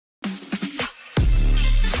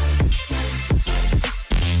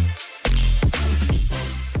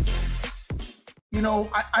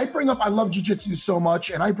I bring up, I love jiu-jitsu so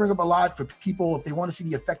much, and I bring up a lot for people if they want to see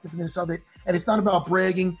the effectiveness of it. And it's not about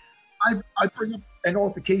bragging. I bring up an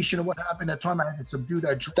altercation of what happened that time. I had to subdue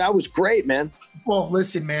that. That was great, man. Well,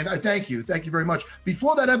 listen, man, thank you. Thank you very much.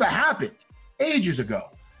 Before that ever happened, ages ago,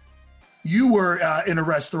 you were in a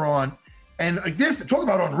restaurant, and this, talk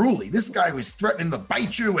about unruly. This guy was threatening to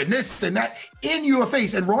bite you and this and that in your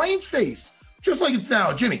face, and Ryan's face, just like it's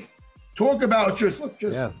now. Jimmy, talk about just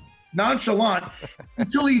nonchalant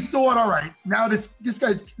until he thought, all right, now this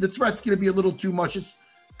guy's, the threat's going to be a little too much.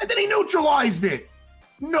 And then he neutralized it.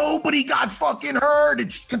 Nobody got fucking hurt.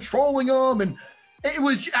 It's controlling them. And it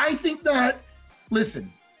was, I think that,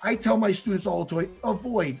 listen, I tell my students all the time,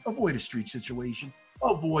 avoid a street situation.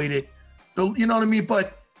 Avoid it. You know what I mean?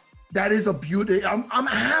 But that is a beauty. I'm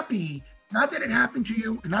happy, not that it happened to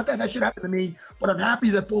you, not that should happen to me, but I'm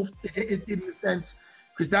happy that both it did in a sense,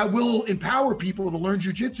 because that will empower people to learn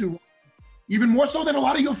jiu-jitsu even more so than a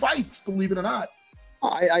lot of your fights, believe it or not.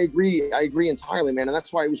 I agree entirely, man. And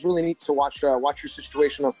that's why it was really neat to watch your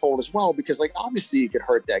situation unfold as well, because like, obviously you could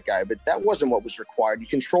hurt that guy, but that wasn't what was required. You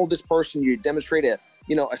controlled this person, you demonstrate a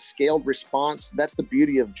scaled response. That's the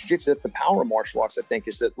beauty of jiu-jitsu. That's the power of martial arts, I think,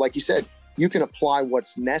 is that, like you said, you can apply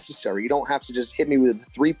what's necessary. You don't have to just hit me with a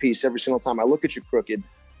three-piece every single time I look at you crooked,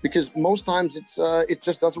 because most times it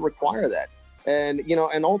just doesn't require that. And,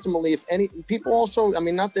 and ultimately, if any people also, I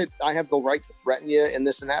mean, not that I have the right to threaten you and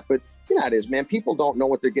this and that, but how it is, man. People don't know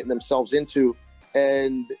what they're getting themselves into.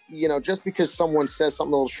 And, just because someone says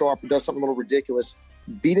something a little sharp or does something a little ridiculous,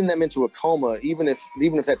 beating them into a coma, even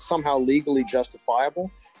if that's somehow legally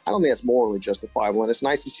justifiable, I don't think that's morally justifiable. And it's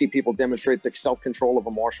nice to see people demonstrate the self-control of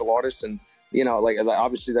a martial artist. And, like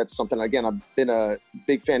obviously that's something, again, I've been a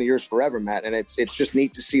big fan of yours forever, Matt. And it's just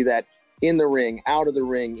neat to see that in the ring, out of the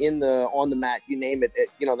ring, on the mat, you name it.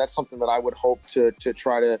 That's something that I would hope to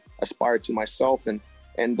try to aspire to myself.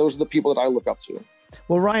 And those are the people that I look up to.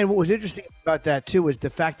 Well, Ryan, what was interesting about that too is the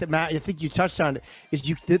fact that, Matt, I think you touched on it, is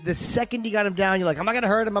the second you got him down, you're like, I'm not going to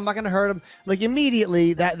hurt him. Like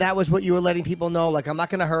immediately that was what you were letting people know. Like, I'm not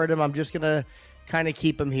going to hurt him. I'm just going to kind of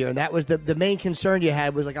keep him here. And that was the main concern you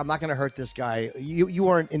had, was like, I'm not going to hurt this guy. You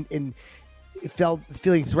weren't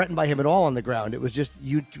feeling threatened by him at all on the ground. It was just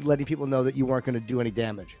you letting people know that you weren't going to do any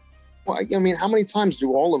damage. Well, I mean, how many times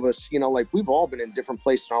do all of us, like we've all been in different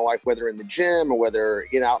places in our life, whether in the gym or whether,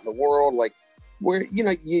 out in the world, like where,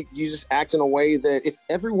 you just act in a way that if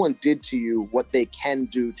everyone did to you what they can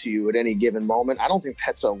do to you at any given moment, I don't think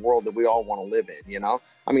that's a world that we all want to live in,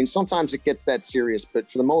 I mean, sometimes it gets that serious, but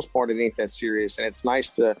for the most part, it ain't that serious. And it's nice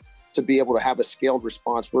to be able to have a scaled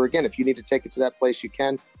response where, again, if you need to take it to that place, you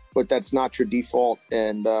can, but that's not your default.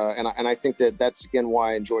 And I think that's, again,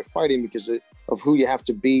 why I enjoy fighting, because of who you have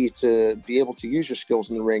to be able to use your skills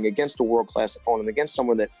in the ring against a world-class opponent, against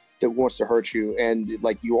someone that wants to hurt you. And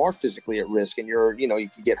like, you are physically at risk, and you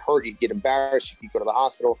can get hurt, you get embarrassed, you can go to the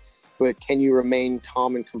hospital, but can you remain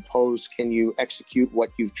calm and composed? Can you execute what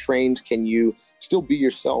you've trained? Can you still be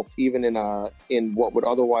yourself, even in what would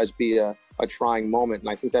otherwise be a trying moment? And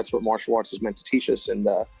I think that's what martial arts is meant to teach us. And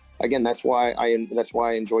again, that's why I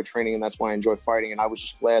enjoy training, and that's why I enjoy fighting. And I was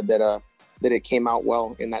just glad that it came out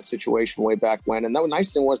well in that situation way back when. And the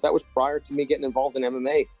nice thing was that was prior to me getting involved in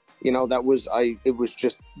MMA. It was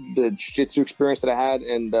just the jiu-jitsu experience that I had.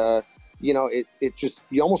 And, it just,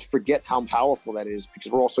 you almost forget how powerful that is,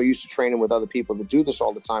 because we're also used to training with other people that do this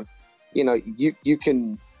all the time. It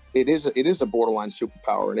is a borderline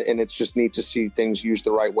superpower, and it's just neat to see things used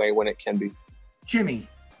the right way when it can be. Jimmy,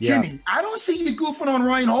 I don't see you goofing on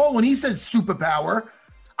Ryan Hall when he says superpower.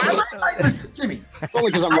 Listen, Jimmy. It's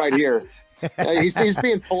only because I'm right here. He's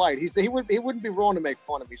being polite. He wouldn't be wrong to make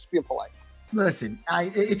fun of me. He's being polite. Listen,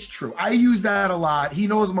 it's true. I use that a lot. He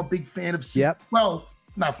knows I'm a big fan of. Yep. Well,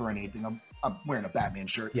 not for anything. I'm wearing a Batman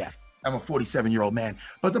shirt. Yeah. I'm a 47-year-old man.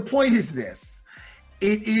 But the point is this: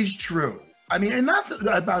 it is true. I mean, and not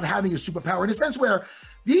about having a superpower in a sense where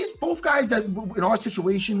these both guys that in our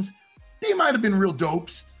situations, they might have been real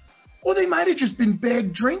dopes, or they might have just been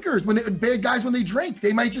bad drinkers bad guys when they drink.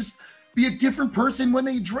 They might just be a different person when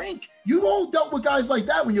they drink. You've all dealt with guys like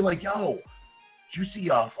that when you're like, yo, did you see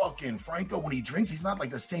fucking Franco when he drinks? He's not like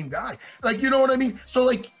the same guy. Like, you know what I mean? So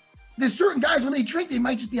like, there's certain guys when they drink, they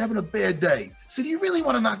might just be having a bad day. So do you really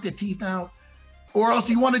want to knock their teeth out? Or else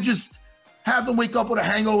do you want to just have them wake up with a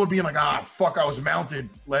hangover being like, fuck, I was mounted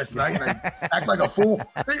last night and I act like a fool.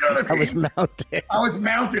 You know what I mean? I was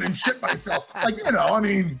mounted and shit myself. Like, I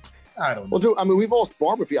mean, I don't know. Well, dude, I mean, we've all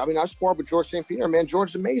sparred with people. I mean, I've sparred with George St. Pierre, man. George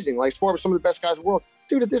is amazing. Like, sparred with some of the best guys in the world.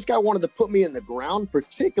 Dude, if this guy wanted to put me in the ground,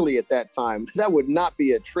 particularly at that time, that would not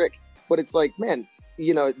be a trick. But it's like, man,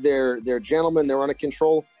 they're gentlemen, they're under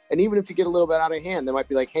control. And even if you get a little bit out of hand, they might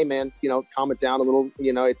be like, hey man, calm it down a little.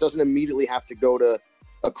 It doesn't immediately have to go to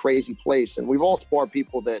a crazy place. And we've all sparred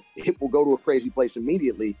people that will go to a crazy place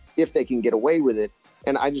immediately if they can get away with it.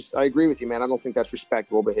 And I agree with you, man. I don't think that's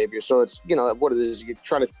respectable behavior. So it's, what it is, you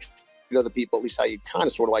try to treat other people at least how you kind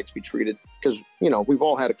of sort of like to be treated. Because, we've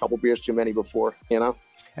all had a couple beers too many before, And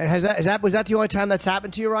was that the only time that's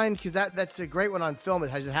happened to you, Ryan? Because that's a great one on film.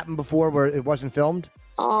 Has it happened before where it wasn't filmed?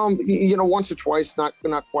 Once or twice, not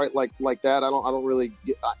quite like that. I don't really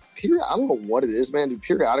I don't know what it is, man. Dude,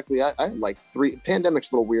 periodically, I had like 3.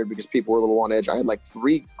 Pandemic's a little weird because people were a little on edge. I had like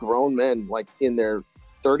 3 grown men, like in their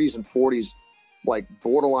 30s and 40s, like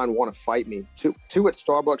borderline want to fight me. Two at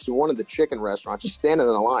Starbucks and one at the chicken restaurant, just standing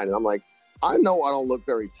in a line. And I'm like, I know I don't look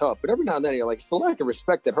very tough, but every now and then you're like, it's the lack of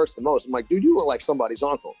respect that hurts the most. I'm like, dude, you look like somebody's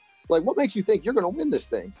uncle. Like, what makes you think you're going to win this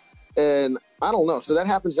thing? And I don't know. So that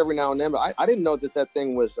happens every now and then, but I didn't know that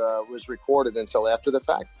thing was recorded until after the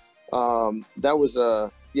fact.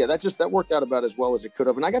 That worked out about as well as it could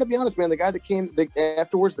have. And I got to be honest, man, the guy that came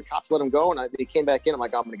afterwards, the cops let him go, and he came back in. I'm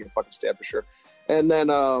like, I'm going to get fucking stabbed for sure. And then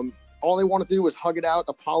all they wanted to do was hug it out,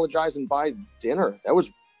 apologize, and buy dinner. That was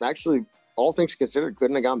actually, all things considered,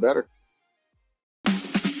 couldn't have gone better.